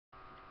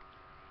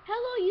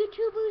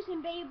YouTubers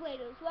and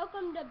Beybladers,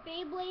 welcome to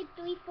Beyblade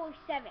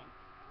 347.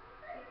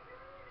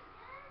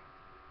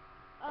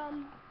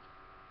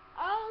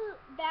 Our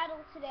battle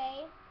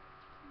today,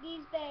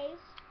 these days,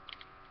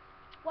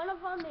 one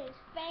of them is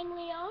Fang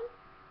Leone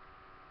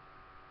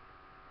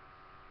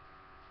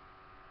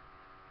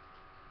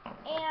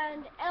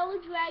and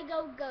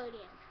drago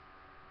Guardian.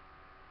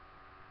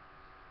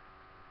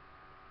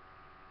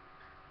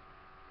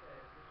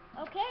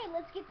 Okay,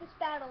 let's get this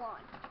battle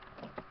on.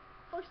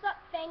 First up,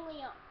 Fang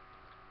Leone.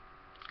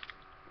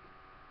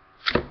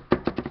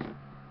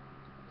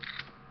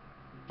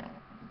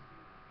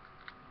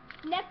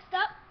 Next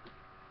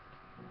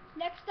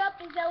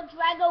up is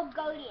drago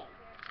Guardian.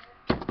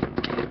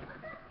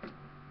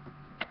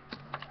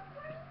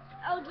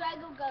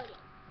 Drago Guardian.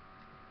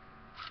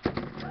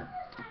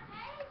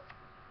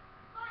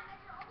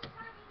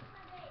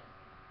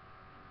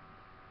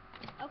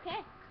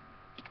 Okay.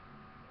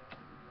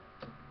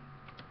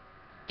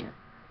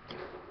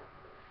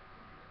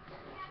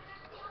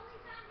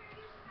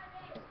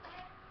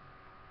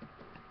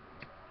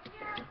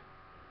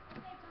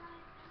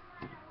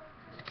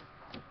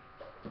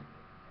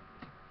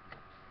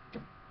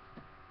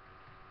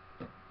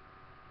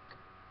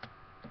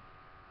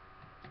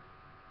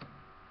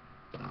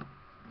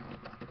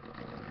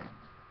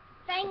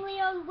 Fang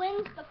Leone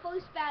wins the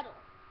first battle.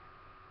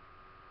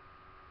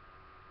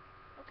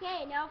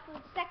 Okay, now for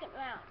the second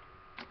round.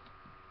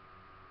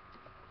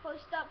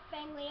 First up,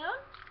 Fang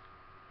Leone.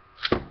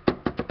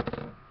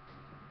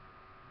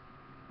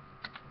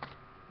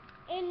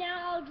 And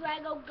now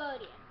drago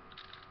Guardian.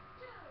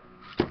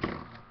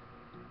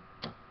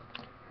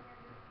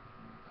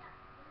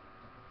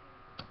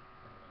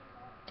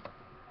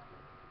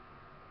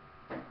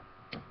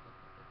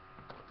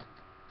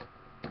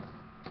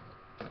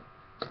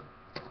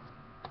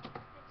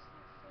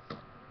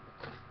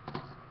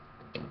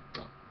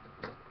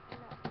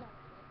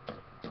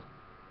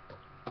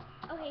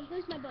 Okay,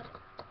 here's my button.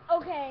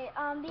 Okay,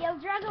 the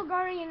drago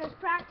Guardian is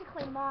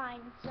practically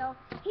mine, so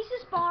he's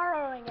just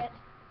borrowing it.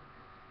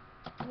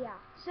 Yeah,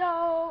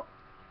 so,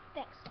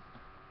 thanks.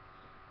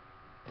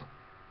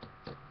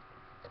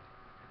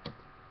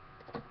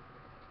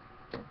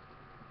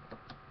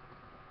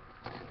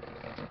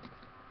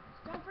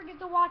 Don't forget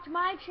to watch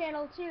my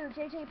channel too,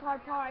 JJ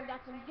Par. I've got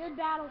some good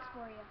battles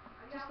for you,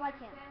 just like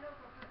him.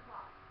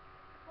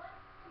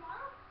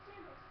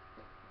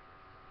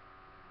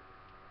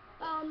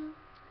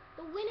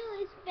 The winner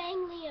is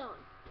Fang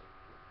Leone.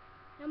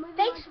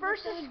 Thanks for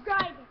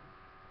subscribing.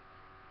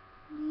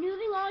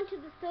 Moving on to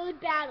the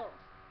third battle.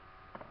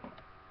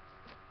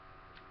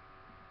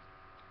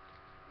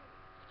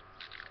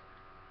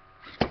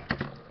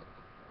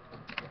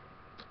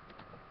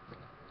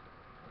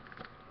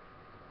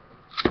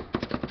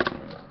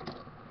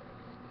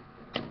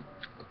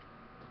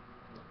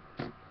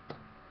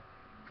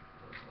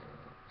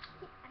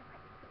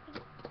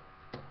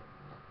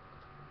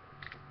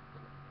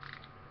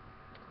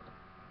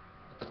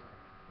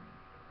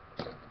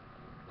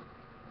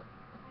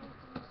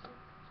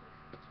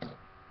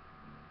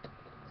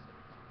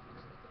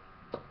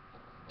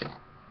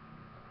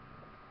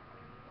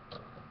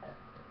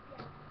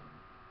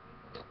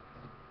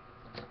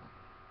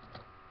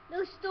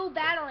 They're still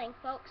battling,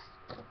 folks.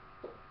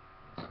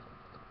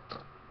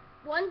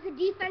 One's a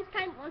defense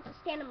type, one's a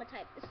stamina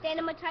type. The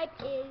stamina type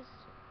is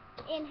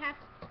in half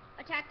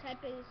attack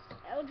type is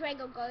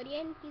drago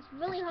Guardian. He's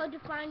really hard to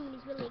find and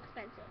he's really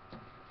expensive.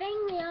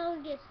 Fang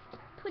Leone gets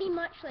pretty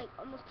much like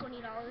almost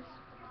 $20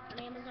 on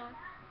Amazon.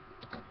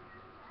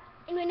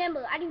 And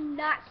remember, I do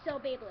not sell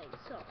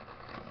Beyblades, so.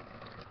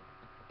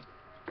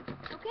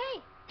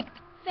 Okay.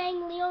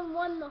 Fang Leone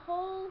won the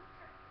whole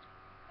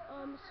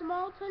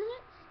small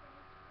tournament.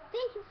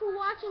 Thank you for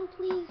watching.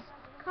 Please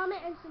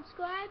comment and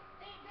subscribe.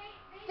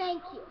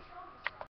 Thank you.